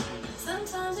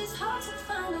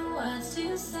words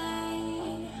to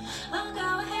say. I'll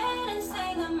go ahead and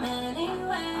say them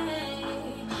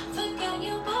anyway. Forget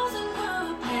you boys and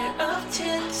grow a pair of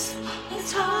tits.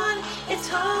 It's hard, it's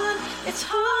hard, it's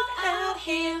hard out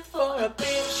here for a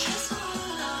bitch.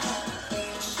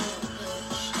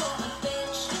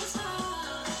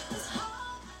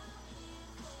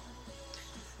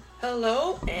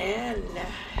 Hello and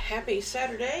happy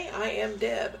Saturday. I am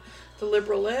Deb, the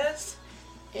Liberal Les,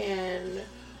 and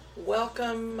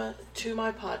welcome to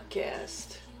my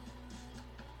podcast.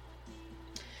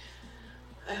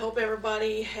 I hope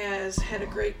everybody has had a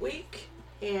great week,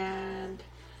 and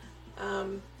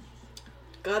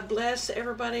God bless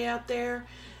everybody out there,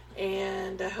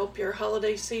 and I hope your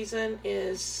holiday season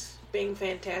is being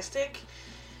fantastic.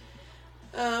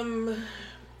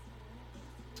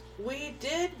 We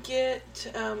did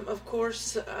get, of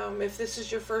course, if this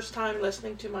is your first time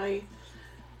listening to my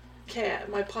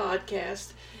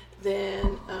podcast,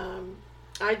 then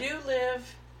I do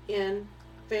live in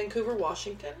Vancouver,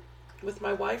 Washington, with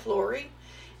my wife Lori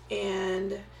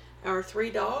and our 3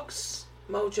 dogs,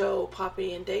 Mojo,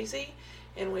 Poppy, and Daisy,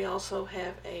 and we also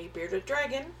have a bearded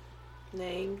dragon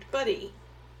named Buddy.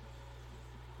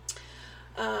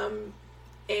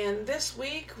 And this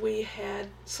week we had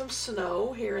some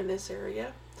snow here in this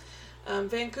area.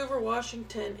 Vancouver,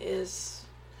 Washington is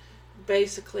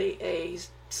basically a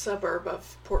suburb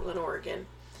of Portland, Oregon.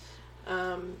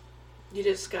 You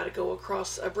just got to go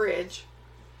across a bridge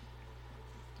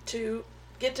to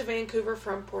get to Vancouver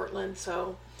from Portland.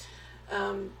 So,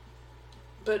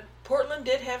 but Portland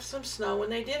did have some snow,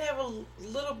 and they did have a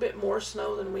little bit more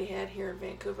snow than we had here in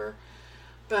Vancouver.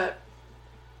 But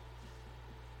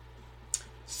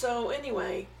so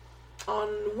anyway,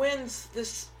 on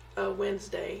Wednesday,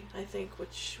 I think,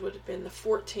 which would have been the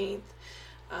 14th,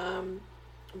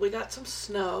 we got some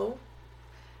snow.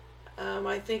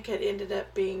 I think it ended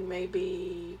up being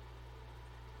maybe,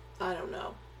 I don't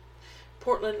know,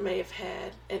 Portland may have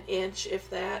had an inch, if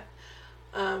that.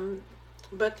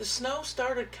 But the snow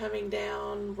started coming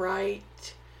down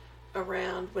right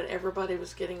around when everybody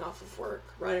was getting off of work,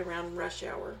 right around rush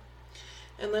hour.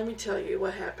 And let me tell you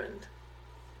what happened.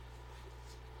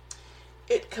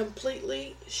 It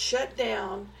completely shut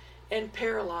down and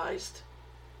paralyzed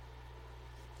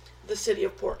the city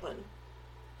of Portland.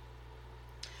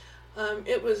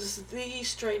 It was the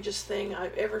strangest thing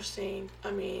I've ever seen.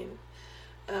 I mean,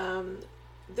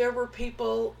 there were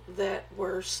people that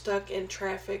were stuck in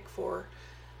traffic for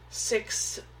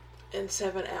 6 and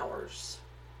 7 hours.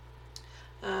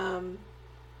 I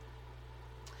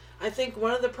think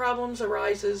one of the problems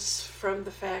arises from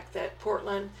the fact that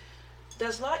Portland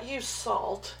does not use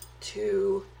salt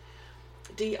to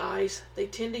de-ice. They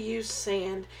tend to use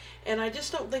sand, and I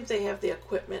just don't think they have the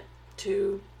equipment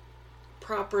to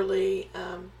properly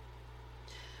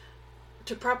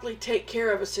take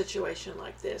care of a situation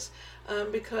like this,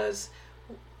 because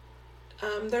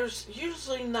there's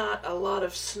usually not a lot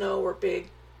of snow or big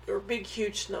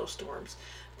huge snowstorms.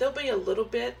 There'll be a little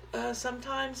bit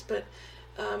sometimes, but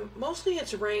mostly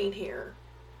it's rain here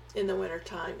in the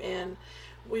wintertime, and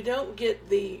we don't get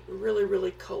the really,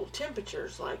 really cold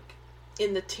temperatures like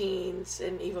in the teens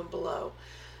and even below.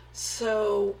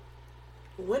 So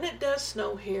when it does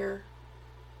snow here,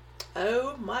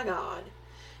 oh my God,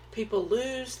 people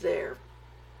lose their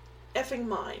effing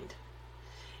mind.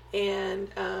 And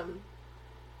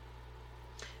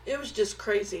it was just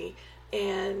crazy.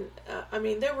 And I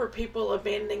mean, there were people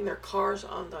abandoning their cars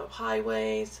on the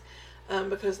highways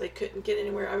because they couldn't get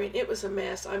anywhere. I mean, it was a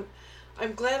mess.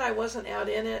 I'm glad I wasn't out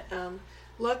in it.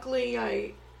 Luckily,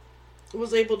 I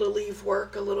was able to leave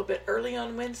work a little bit early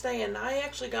on Wednesday, and I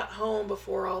actually got home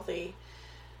before all the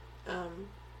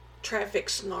traffic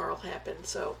snarl happened.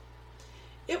 So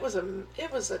it was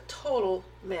a total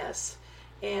mess,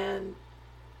 and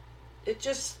it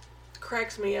just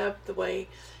cracks me up the way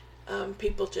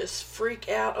people just freak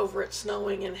out over it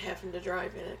snowing and having to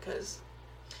drive in it. Because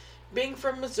being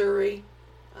from Missouri,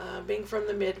 being from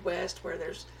the Midwest, where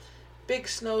there's big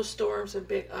snowstorms and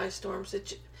big ice storms,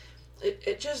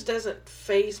 it just doesn't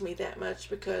faze me that much,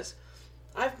 because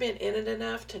I've been in it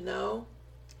enough to know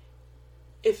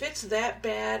if it's that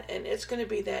bad and it's going to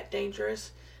be that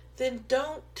dangerous, then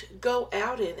don't go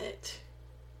out in it.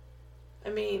 I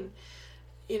mean,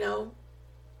 you know,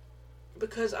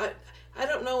 because I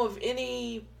don't know of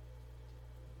any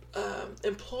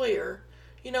employer,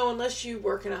 you know, unless you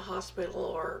work in a hospital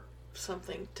or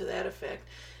something to that effect,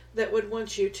 that would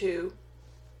want you to,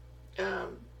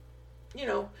 you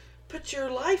know, put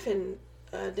your life in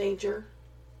danger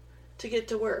to get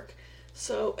to work.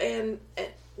 So, and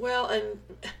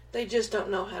they just don't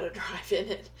know how to drive in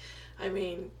it. I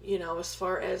mean, as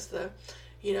far as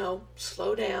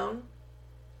slow down,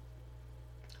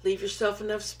 leave yourself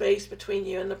enough space between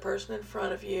you and the person in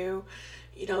front of you.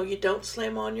 You don't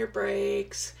slam on your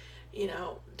brakes,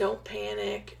 don't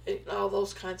panic, all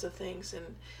those kinds of things.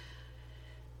 And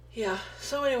yeah,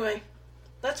 so anyway,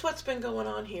 that's what's been going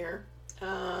on here.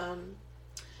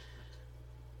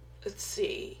 Let's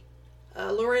see.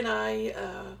 Lori and I,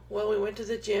 we went to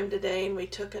the gym today and we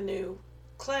took a new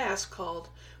class called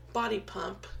Body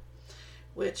Pump,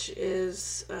 which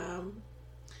is,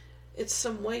 it's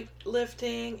some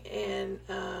weightlifting and,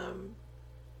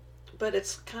 but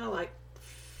it's kind of like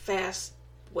fast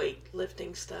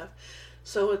weightlifting stuff.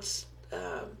 So it's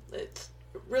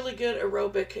really good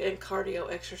aerobic and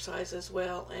cardio exercise as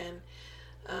well. And,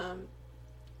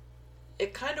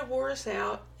 it kind of wore us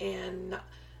out, and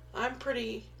I'm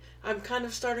kind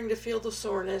of starting to feel the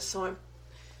soreness, so I'm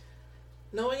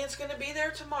knowing it's going to be there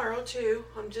tomorrow too.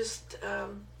 I'm just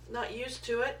not used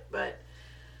to it, but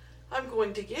I'm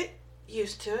going to get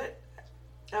used to it.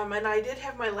 And I did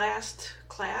have my last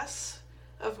class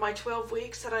of my 12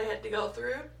 weeks that I had to go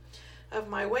through of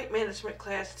my weight management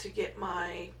class to get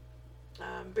my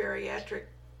bariatric,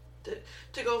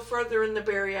 to go further in the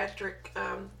bariatric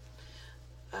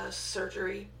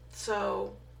surgery.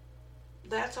 So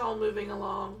that's all moving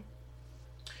along.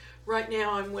 Right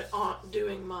now I'm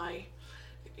doing my,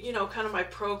 kind of my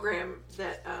program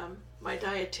that my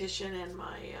dietitian and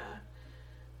my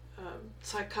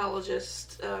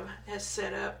psychologist has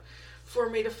set up for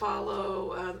me to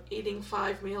follow, eating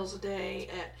 5 meals a day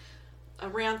at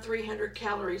around 300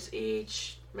 calories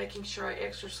each, making sure I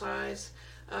exercise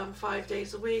 5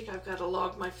 days a week. I've got to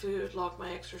log my food, log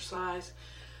my exercise.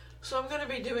 So I'm going to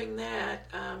be doing that.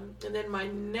 And then my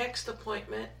next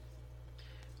appointment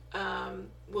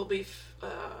will be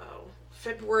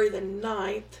February the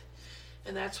 9th.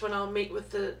 And that's when I'll meet with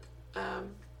the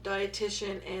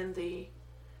dietitian and the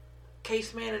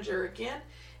case manager again.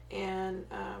 And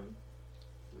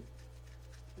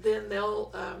then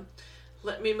they'll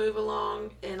let me move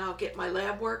along and I'll get my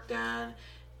lab work done.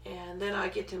 And then I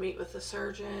get to meet with the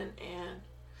surgeon. And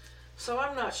so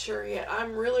I'm not sure yet.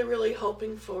 I'm really, really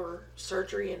hoping for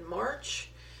surgery in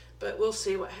March, but we'll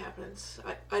see what happens.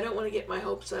 I don't want to get my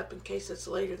hopes up in case it's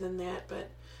later than that, but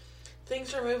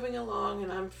things are moving along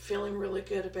and I'm feeling really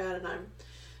good about it.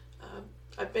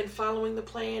 I've been following the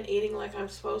plan, eating like I'm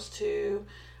supposed to,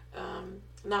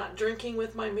 not drinking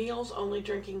with my meals, only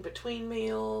drinking between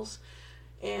meals,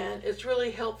 and it's really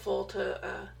helpful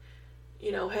to,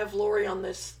 have Lori on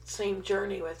this same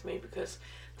journey with me because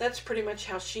that's pretty much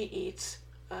how she eats.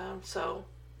 So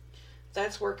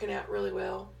that's working out really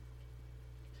well.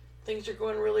 Things are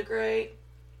going really great.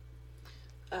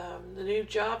 The new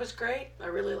job is great. I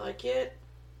really like it.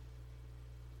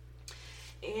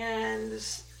 And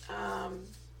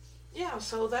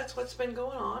so that's what's been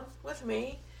going on with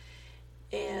me.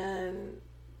 And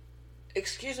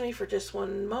excuse me for just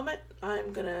one moment.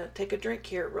 I'm going to take a drink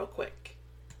here real quick.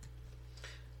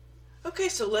 Okay,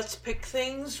 so let's pick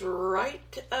things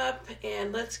right up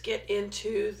and let's get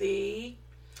into the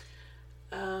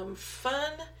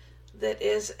fun that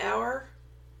is our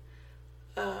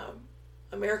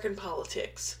American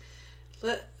politics.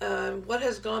 What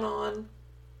has gone on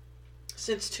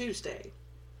since Tuesday?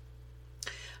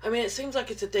 I mean, it seems like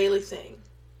it's a daily thing.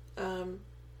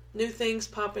 New things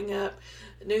popping up,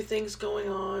 new things going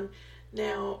on.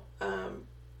 Now,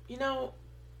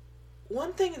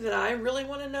 one thing that I really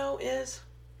want to know is,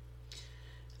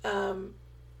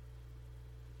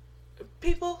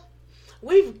 people,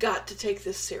 we've got to take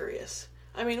this serious.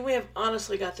 I mean, we have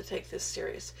honestly got to take this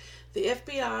serious. The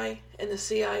FBI and the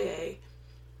CIA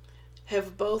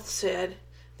have both said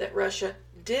that Russia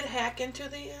did hack into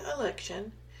the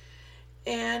election,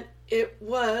 and it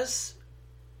was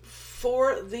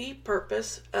for the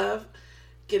purpose of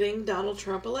getting Donald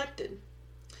Trump elected.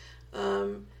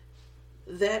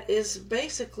 That is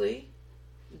basically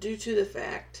due to the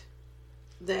fact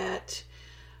that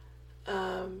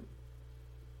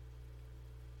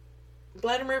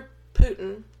Vladimir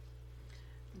Putin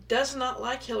does not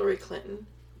like Hillary Clinton,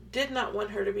 did not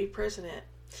want her to be president.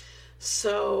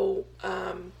 So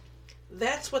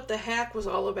that's what the hack was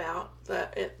all about,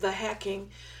 the hacking,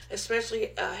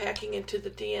 especially hacking into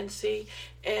the DNC.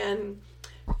 And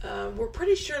we're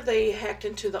pretty sure they hacked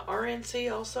into the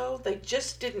RNC also. They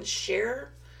just didn't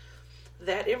share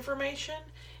that information.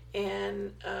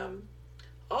 And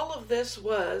all of this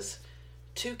was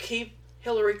to keep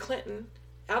Hillary Clinton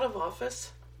out of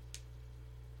office.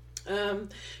 They're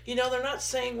not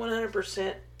saying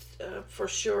 100% for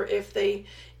sure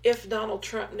if Donald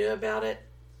Trump knew about it.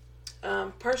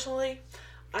 Personally,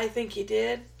 I think he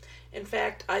did. In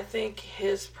fact, I think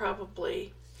his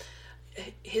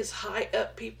high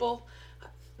up people,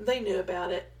 they knew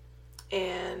about it,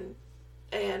 and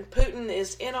Putin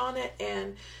is in on it,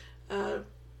 and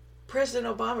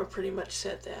President Obama pretty much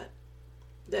said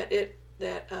that it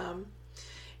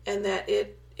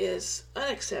is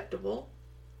unacceptable.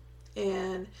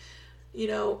 And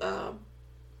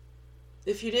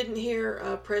if you didn't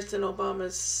hear President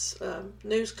Obama's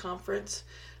news conference,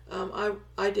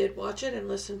 I did watch it and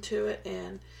listen to it,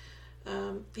 and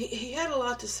he had a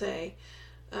lot to say.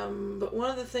 But one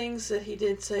of the things that he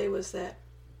did say was that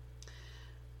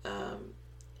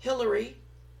Hillary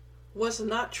was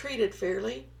not treated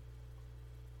fairly.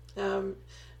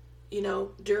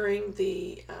 During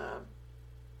the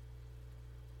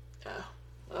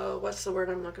what's the word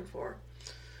I'm looking for?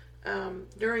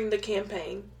 During the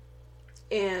campaign,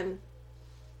 and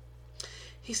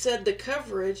he said the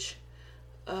coverage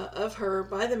of her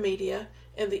by the media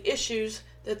and the issues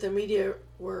that the media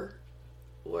were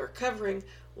covering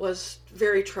was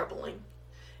very troubling,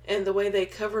 and the way they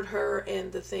covered her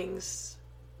and the things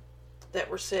that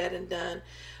were said and done,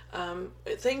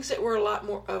 things that were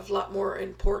of a lot more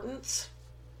importance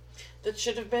that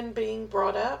should have been being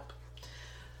brought up.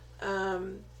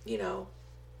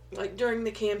 Like during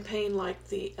the campaign, like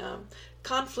the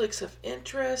conflicts of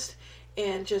interest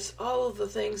and just all of the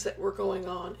things that were going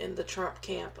on in the Trump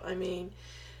camp. I mean,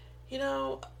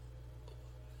 I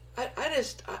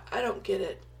don't get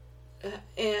it.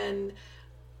 And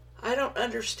I don't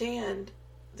understand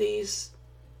these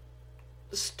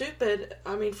stupid,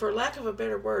 for lack of a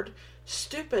better word,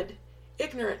 stupid,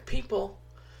 ignorant people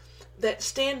that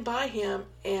stand by him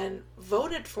and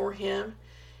voted for him.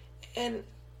 And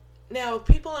now,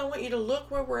 people, I want you to look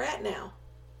where we're at now.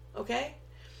 Okay?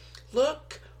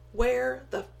 Look where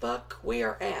the fuck we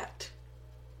are at.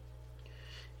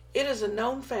 It is a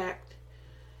known fact.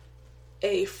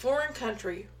 A foreign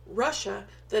country, Russia,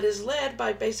 that is led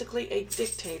by basically a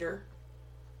dictator,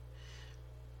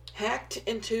 hacked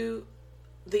into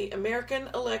the American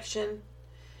election,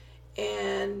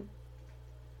 and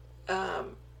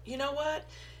you know what?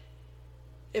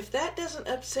 If that doesn't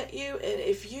upset you, and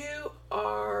if you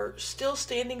are still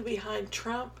standing behind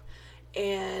Trump,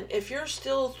 and if you're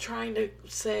still trying to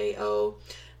say, oh,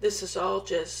 this is all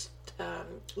just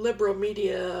liberal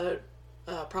media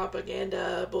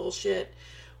propaganda bullshit,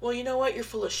 well, you know what? You're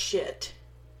full of shit.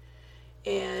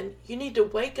 And you need to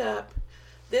wake up.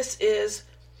 This is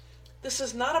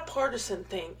not a partisan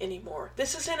thing anymore.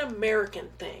 This is an American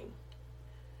thing.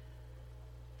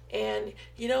 And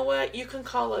you know what? You can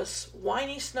call us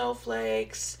whiny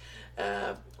snowflakes,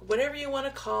 whatever you want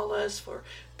to call us, for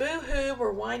boo-hoo,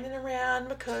 we're whining around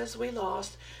because we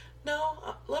lost.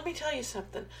 No, let me tell you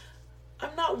something.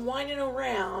 I'm not whining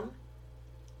around.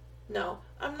 No,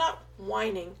 I'm not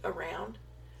whining around.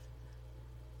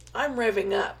 I'm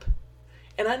revving up.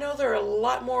 And I know there are a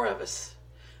lot more of us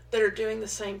that are doing the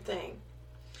same thing.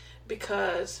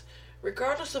 Because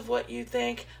regardless of what you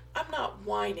think, I'm not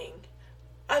whining.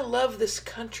 I love this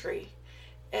country,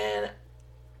 and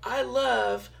I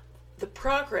love the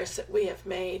progress that we have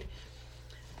made,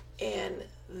 and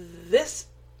this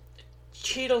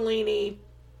Cheetolini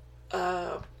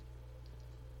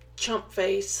chump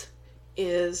face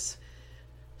is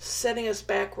setting us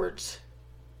backwards,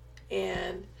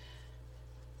 and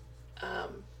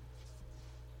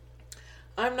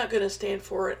I'm not going to stand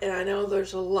for it, and I know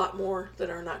there's a lot more that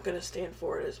are not going to stand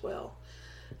for it as well.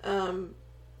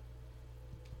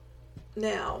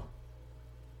 Now,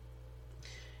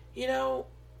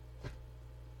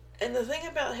 and the thing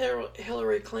about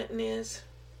Hillary Clinton is,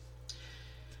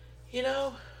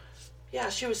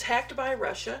 she was hacked by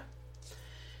Russia.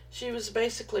 She was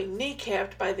basically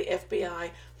kneecapped by the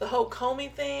FBI. The whole Comey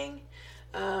thing,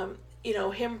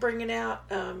 him bringing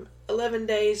out 11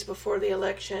 days before the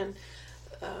election,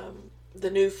 the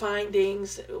new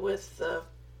findings with the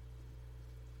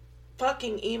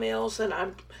fucking emails that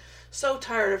I'm so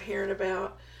tired of hearing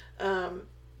about.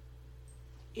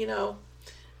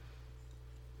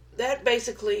 That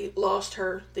basically lost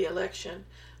her the election.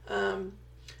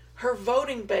 Her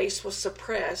voting base was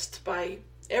suppressed by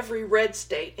every red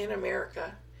state in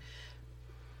America.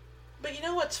 But you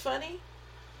know what's funny?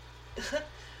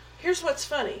 Here's what's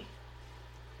funny.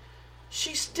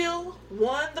 She still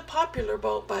won the popular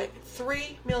vote by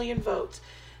 3 million votes.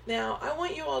 Now, I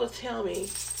want you all to tell me,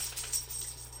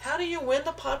 how do you win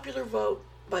the popular vote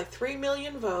by 3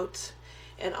 million votes,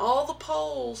 and all the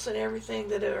polls and everything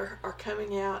that are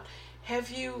coming out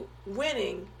have you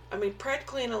winning,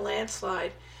 practically in a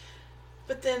landslide,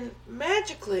 but then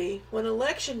magically, when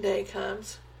election day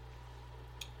comes,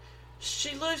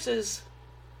 she loses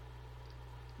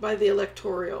by the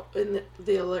electoral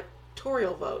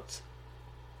votes.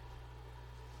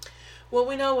 Well,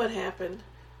 we know what happened.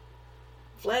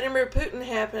 Vladimir Putin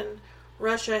happened.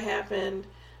 Russia happened.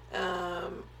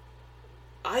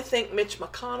 I think Mitch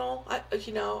McConnell.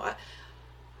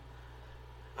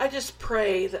 I just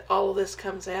pray that all of this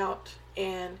comes out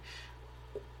and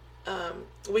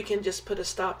we can just put a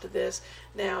stop to this.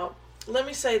 Now, let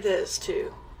me say this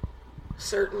too.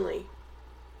 Certainly,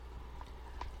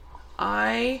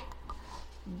 I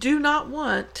do not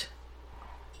want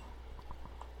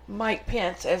Mike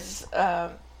Pence as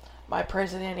my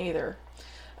president either.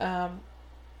 And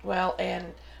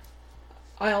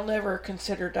I'll never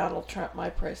consider Donald Trump my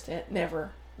president.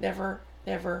 Never, never,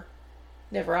 never,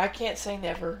 never. I can't say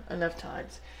never enough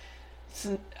times.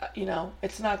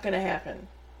 It's not going to happen.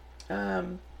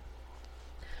 I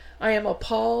am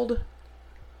appalled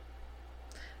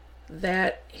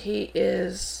that he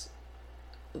is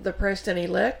the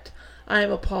president-elect. I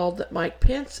am appalled that Mike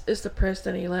Pence is the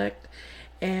president-elect.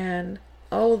 And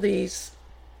all of these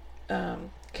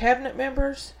cabinet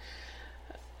members,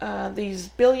 these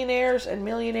billionaires and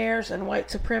millionaires and white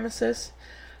supremacists,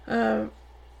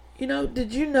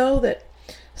 did you know that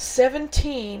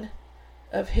 17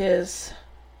 of his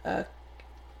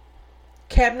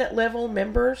cabinet level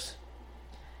members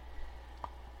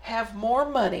have more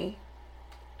money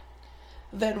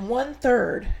than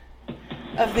 1/3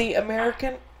 of the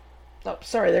American... Oh,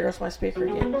 sorry, there goes my speaker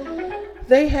again.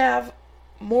 They have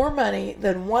more money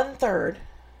than 1/3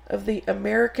 of the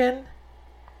American...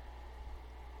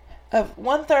 of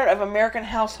 1/3 of American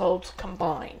households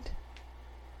combined.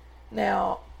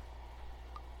 Now...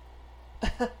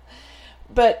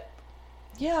 but,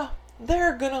 yeah,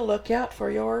 they're going to look out for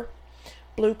your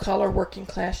blue-collar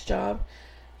working-class job.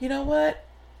 You know what?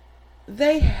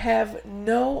 They have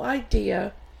no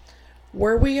idea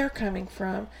where we are coming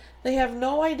from. They have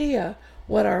no idea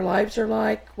what our lives are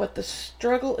like, what the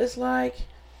struggle is like.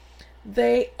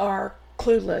 They are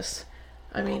clueless.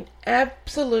 I mean,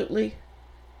 absolutely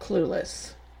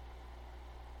clueless.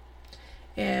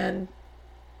 And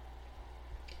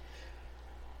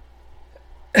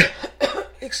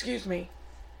excuse me.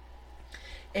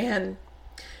 And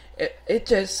it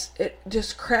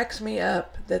just cracks me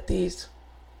up that these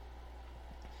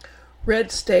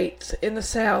red states in the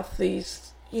South,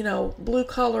 these,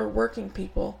 blue-collar working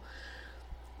people,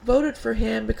 voted for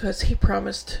him because he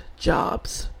promised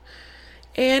jobs.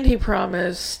 And he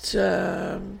promised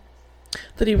that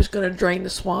he was going to drain the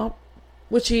swamp,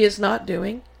 which he is not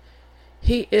doing.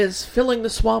 He is filling the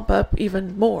swamp up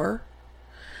even more.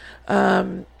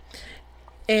 And,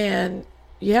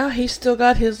 yeah, he's still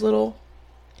got his little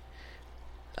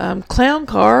clown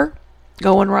car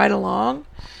going right along.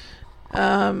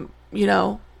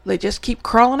 They just keep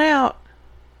crawling out.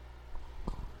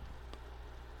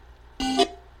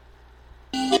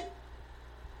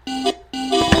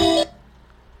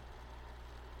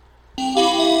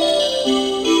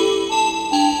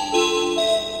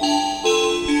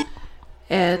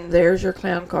 And there's your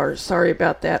clown cars. Sorry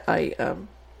about that. I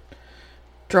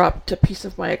dropped a piece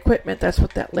of my equipment. That's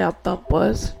what that loud thump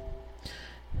was.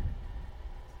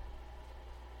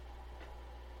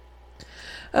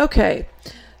 Okay,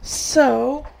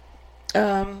 so,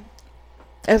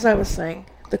 as I was saying,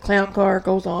 the clown car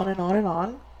goes on and on and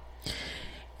on.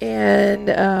 And,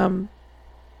 I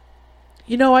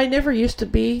never used to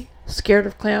be scared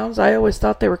of clowns. I always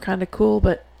thought they were kind of cool,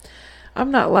 but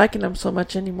I'm not liking them so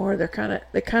much anymore. They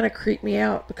kind of creep me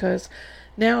out because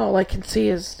now all I can see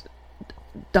is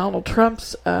Donald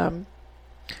Trump's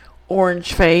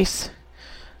orange face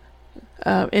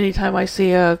anytime I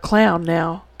see a clown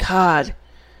now. God.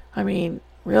 I mean,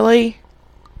 really?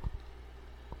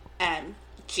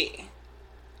 OMG.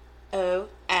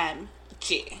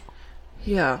 OMG.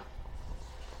 Yeah.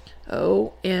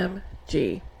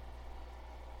 OMG.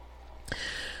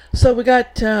 So we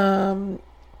got, so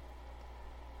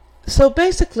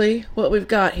basically what we've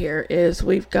got here is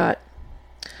we've got,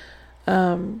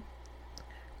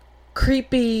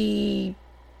 creepy,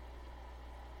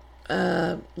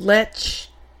 lech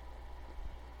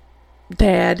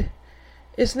dad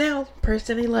is now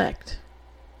president-elect.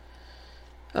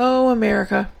 Oh,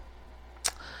 America.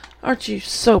 Aren't you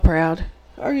so proud?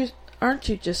 Aren't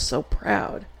you just so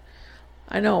proud?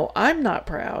 I know I'm not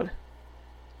proud,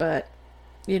 but,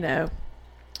 I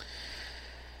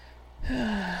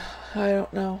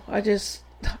don't know.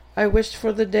 I wished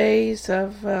for the days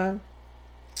of,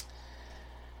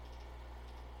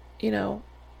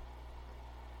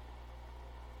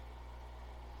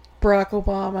 Barack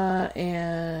Obama,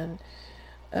 and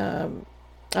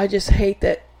I just hate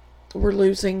that we're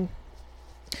losing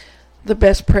the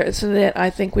best president I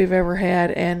think we've ever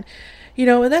had. And,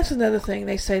 and that's another thing.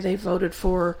 They say they voted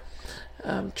for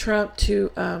Trump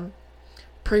to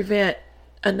prevent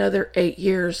another 8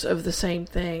 years of the same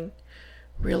thing.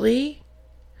 Really?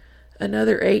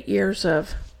 Another 8 years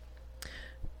of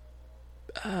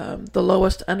the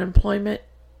lowest unemployment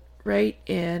rate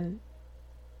in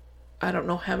I don't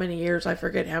know how many years. I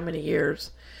forget how many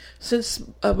years. Since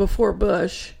before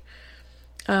Bush.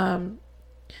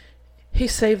 He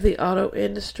saved the auto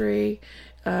industry.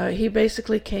 He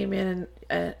basically came in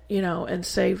and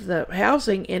saved the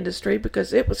housing industry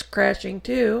because it was crashing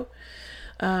too.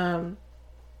 Osama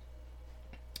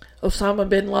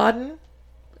bin Laden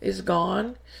is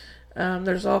gone.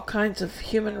 There's all kinds of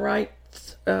human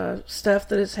rights stuff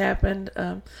that has happened.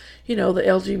 The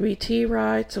LGBT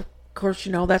rights, of course,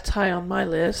 that's high on my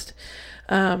list.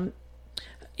 All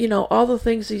the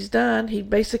things he's done, he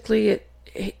basically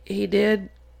he did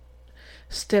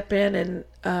step in and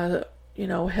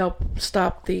help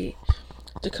stop the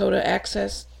Dakota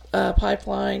Access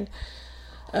pipeline.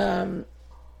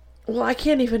 Well, I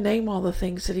can't even name all the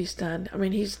things that he's done. I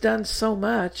mean, he's done so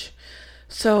much.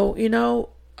 So,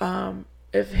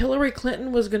 if Hillary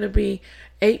Clinton was going to be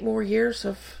 8 more years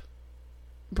of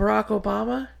Barack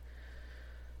Obama,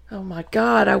 oh my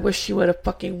God, I wish she would have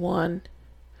fucking won.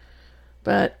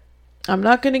 But I'm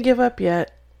not going to give up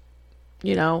yet,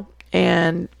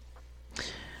 and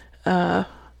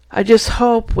I just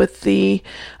hope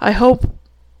I hope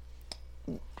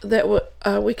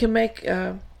that we can make,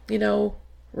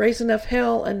 raise enough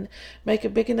hell and make a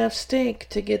big enough stink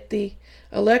to get the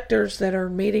electors that are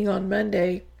meeting on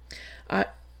Monday.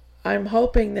 I'm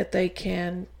hoping that they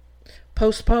can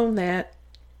postpone that,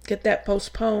 get that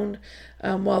postponed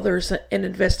while there's an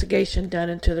investigation done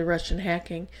into the Russian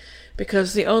hacking.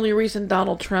 Because the only reason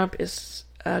Donald Trump is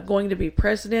going to be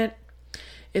president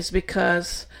is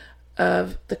because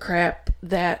of the crap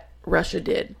that Russia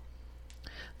did.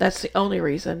 That's the only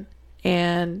reason.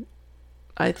 And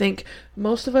I think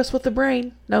most of us with a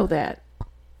brain know that.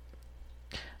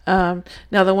 Now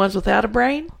the ones without a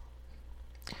brain,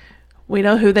 we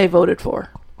know who they voted for.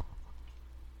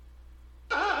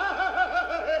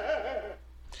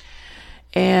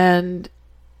 And,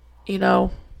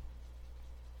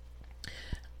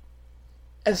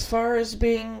 as far as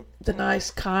being the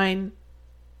nice, kind,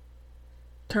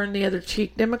 turn the other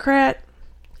cheek Democrat,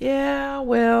 yeah,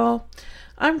 well,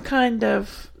 I'm kind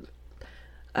of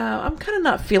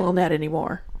not feeling that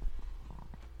anymore.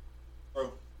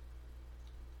 Through.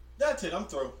 That's it. I'm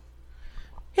through.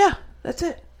 Yeah, that's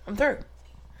it. I'm through.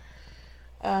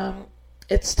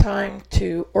 It's time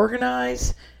to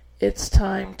organize. It's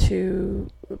time to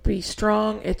be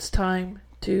strong. It's time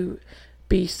to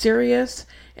be serious.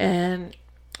 And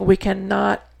we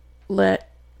cannot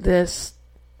let this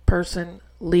person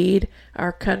lead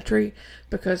our country,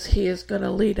 because he is going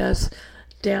to lead us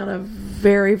down a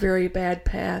very, very bad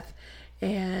path.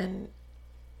 And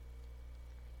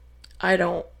I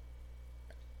don't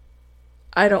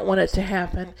want it to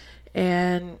happen.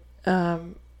 And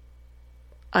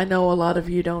I know a lot of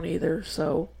you don't either,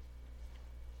 so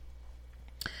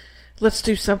let's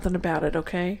do something about it,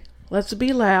 okay? Let's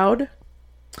be loud.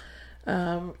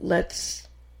 Let's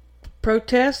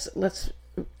protest. Let's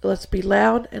be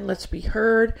loud and let's be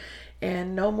heard,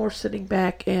 and no more sitting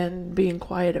back and being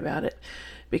quiet about it,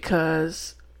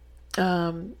 because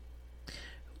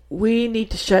we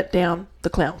need to shut down the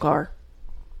clown car.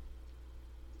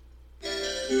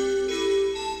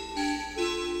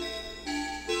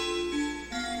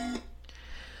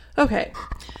 Okay,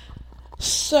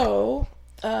 so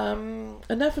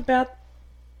enough about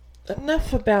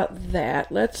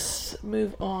that. Let's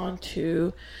move on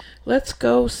to, let's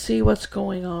go see what's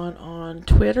going on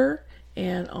Twitter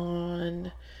and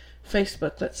on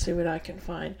Facebook. Let's see what I can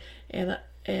find, and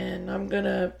I'm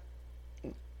gonna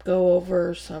go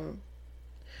over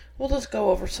we'll just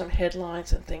go over some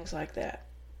headlines and things like that.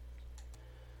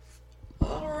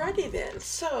 Alrighty then.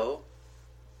 So,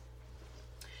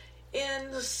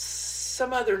 in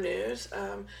some other news,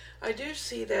 I do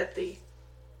see that the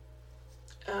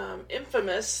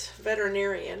infamous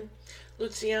veterinarian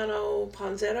Luciano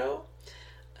Ponzetto,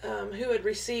 who had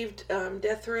received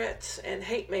death threats and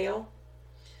hate mail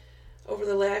over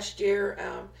the last year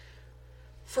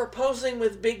for posing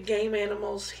with big game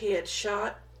animals he had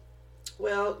shot.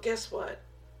 Well, guess what?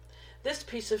 This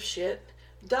piece of shit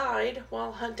died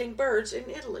while hunting birds in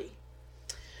Italy.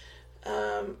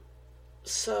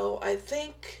 So I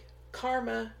think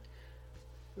karma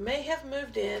may have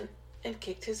moved in and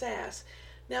kicked his ass.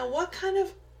 Now, what kind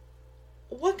of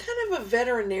a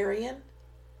veterinarian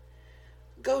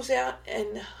goes out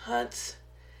and hunts?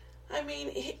 I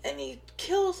mean, he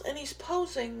kills, and he's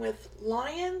posing with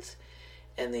lions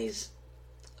and these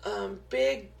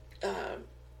big,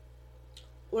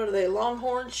 what are they,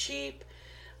 longhorn sheep?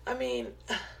 I mean,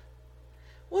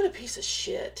 what a piece of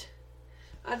shit.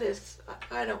 I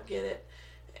don't get it.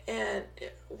 And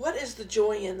what is the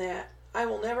joy in that? I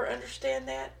will never understand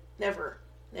that. Never.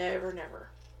 Never, never.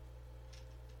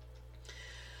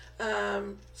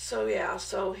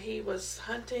 So he was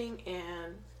hunting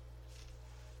and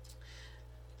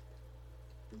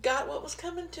got what was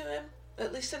coming to him.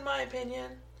 At least in my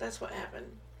opinion, that's what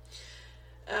happened.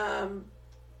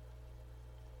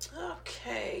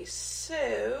 Okay,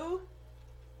 so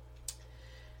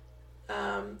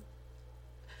I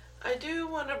do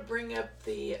want to bring up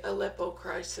the Aleppo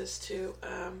crisis too.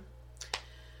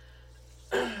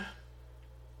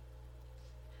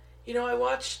 I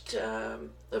watched a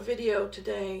video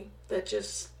today that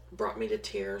just brought me to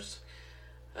tears.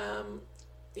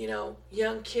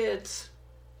 Young kids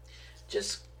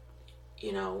just,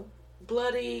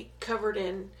 bloody, covered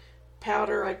in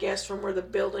powder, I guess, from where the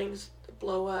buildings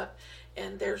blow up,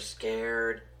 and they're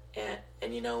scared,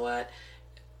 and you know what?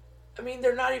 I mean,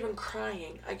 they're not even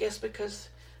crying, I guess, because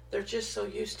they're just so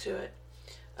used to it.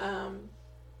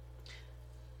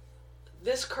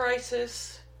 This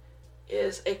crisis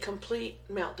is a complete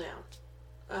meltdown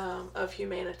of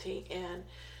humanity, and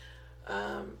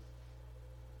I'm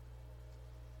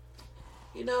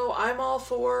all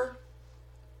for,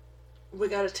 we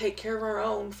got to take care of our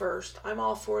own first. I'm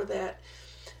all for that,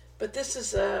 but this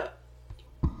is a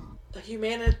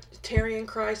humanitarian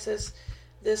crisis.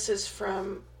 This is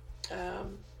from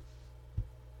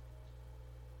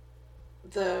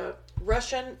the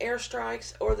Russian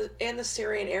airstrikes and the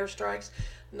Syrian airstrikes.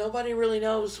 Nobody really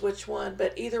knows which one,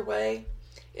 but either way,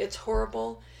 it's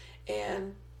horrible.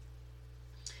 And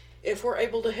if we're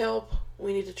able to help,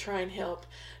 we need to try and help.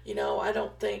 I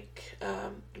don't think, I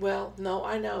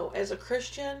know. As a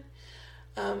Christian,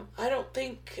 I don't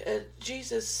think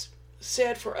Jesus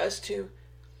said for us to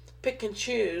pick and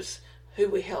choose who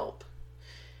we help.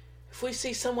 If we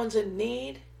see someone's in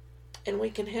need and we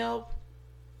can help,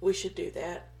 we should do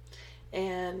that.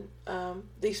 And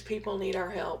these people need our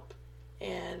help.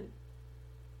 And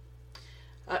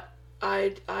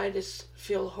I just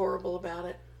feel horrible about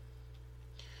it.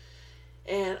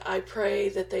 And I pray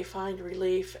that they find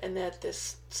relief and that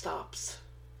this stops.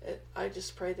 I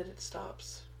just pray that it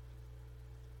stops.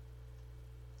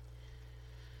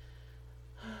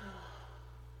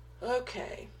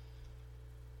 Okay.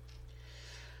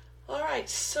 All right,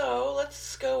 so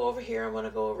let's go over here. I want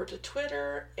to go over to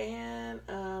Twitter and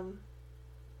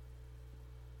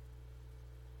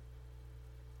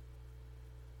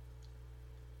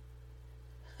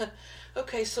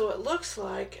okay, so it looks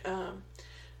like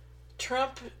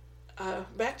Trump,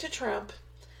 back to Trump,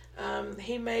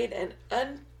 he made an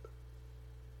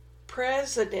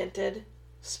unprecedented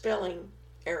spelling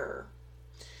error.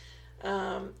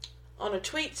 On a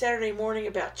tweet Saturday morning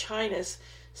about China's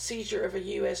seizure of a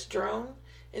U.S. drone,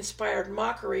 inspired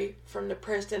mockery from the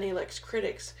president-elect's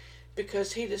critics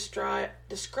because he described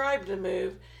the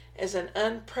move as an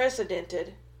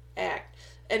unprecedented act.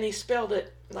 And he spelled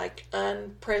it like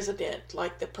unprecedented,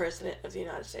 like the President of the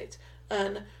United States.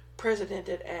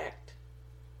 Unprecedented act.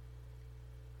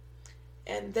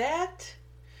 And that,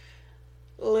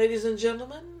 ladies and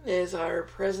gentlemen, is our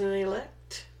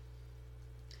President-elect.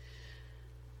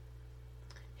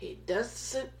 He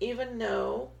doesn't even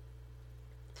know.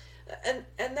 And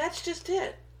that's just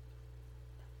it.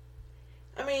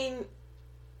 I mean,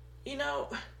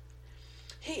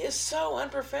 he is so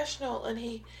unprofessional, and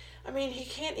he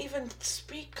can't even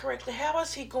speak correctly. How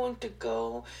is he going to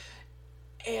go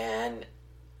and,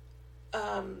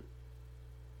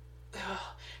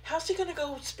 how's he going to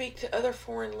go speak to other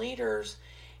foreign leaders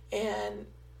and,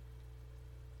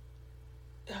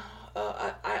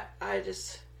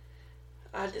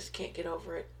 I just can't get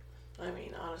over it. I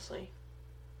mean, honestly.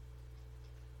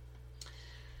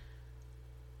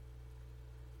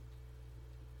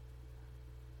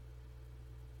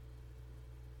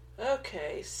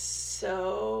 Okay,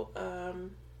 so,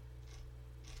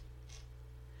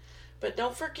 but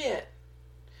don't forget,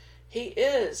 he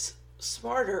is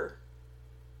smarter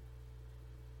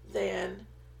than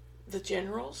the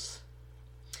generals.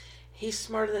 He's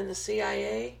smarter than the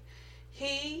CIA.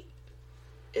 He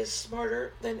is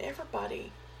smarter than everybody.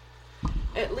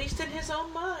 At least in his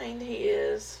own mind, he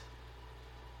is.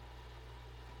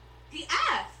 The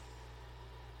F.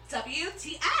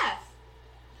 WTF.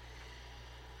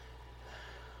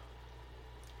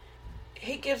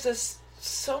 He gives us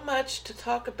so much to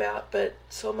talk about, but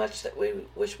so much that we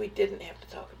wish we didn't have to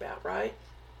talk about, right?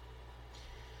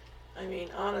 I mean,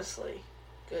 honestly.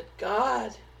 Good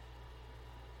God.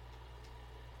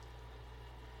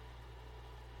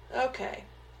 Okay.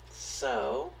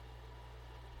 So,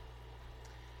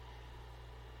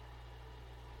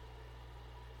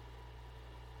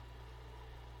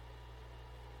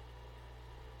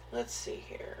 let's see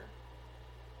here.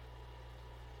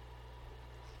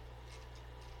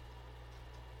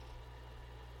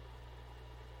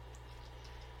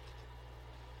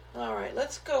 Alright,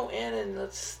 let's go in and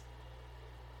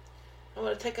I'm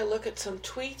going to take a look at some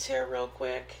tweets here real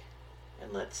quick.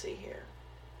 And let's see here.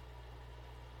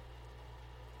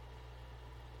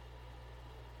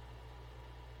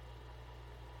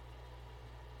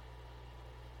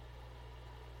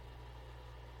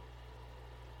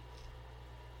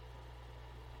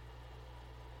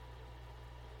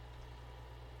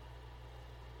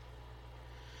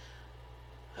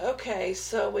 Okay,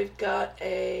 so we've got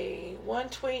one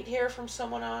tweet here from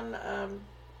someone on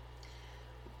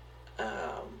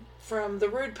from the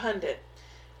Rude Pundit.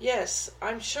 Yes,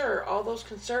 I'm sure all those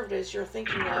conservatives you're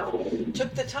thinking of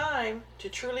took the time to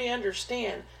truly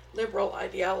understand liberal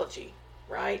ideology,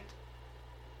 right?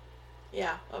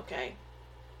 Yeah, okay.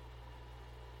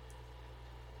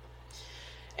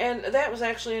 And that was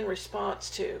actually in response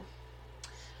to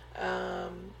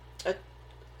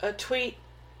a tweet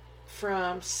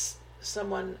from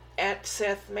someone at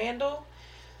Seth Mandel.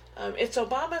 It's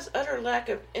Obama's utter lack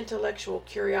of intellectual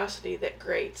curiosity that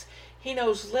grates. He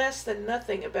knows less than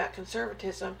nothing about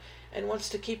conservatism and wants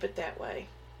to keep it that way.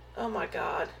 Oh my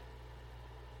God.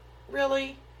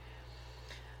 Really?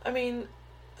 I mean,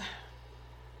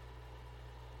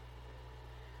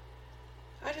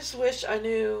 I just wish I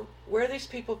knew where these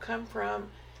people come from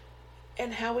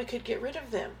and how we could get rid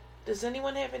of them. Does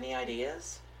anyone have any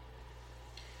ideas?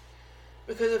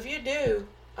 Because if you do,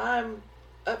 I'm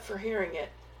up for hearing it.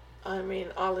 I mean,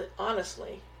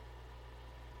 honestly.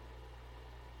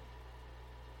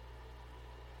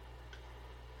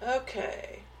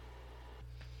 Okay.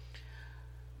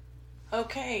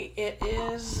 Okay, it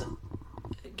is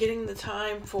getting the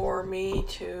time for me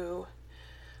to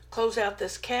close out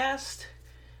this cast.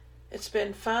 It's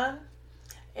been fun,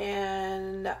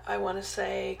 and I want to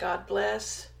say God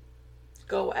bless.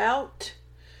 Go out,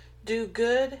 do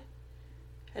good,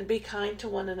 and be kind to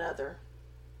one another.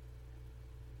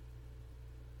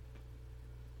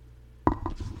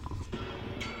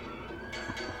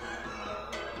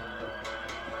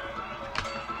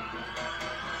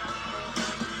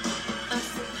 I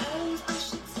suppose I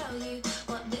should tell you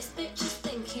what this bitch is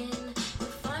thinking. You'll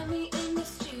find me in the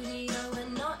studio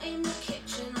and not in the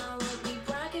kitchen. I won't be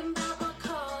bragging about my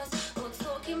cars or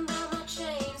talking about my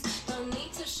chains. No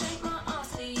need to shake my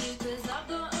ass for you, cause I've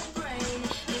got a brain.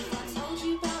 If I told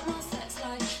you about my sex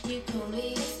life, you'd call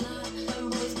me a slut.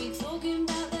 And boys be talking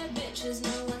about their bitches,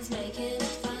 no one's making a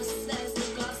fuss. There's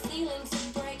the glass ceiling to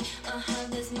break,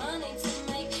 there's money to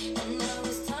make. And now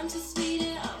it's time to speed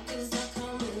it up, cause I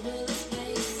can't move at this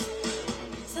pace.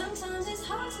 Sometimes it's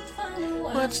hard to find a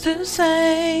word. What's to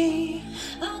say?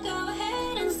 I'll go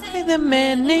ahead and say Say them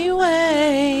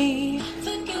anyway.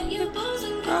 forget your balls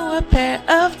and Grow a pair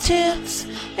of tits.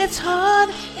 It's hard,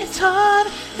 it's hard,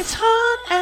 it's hard.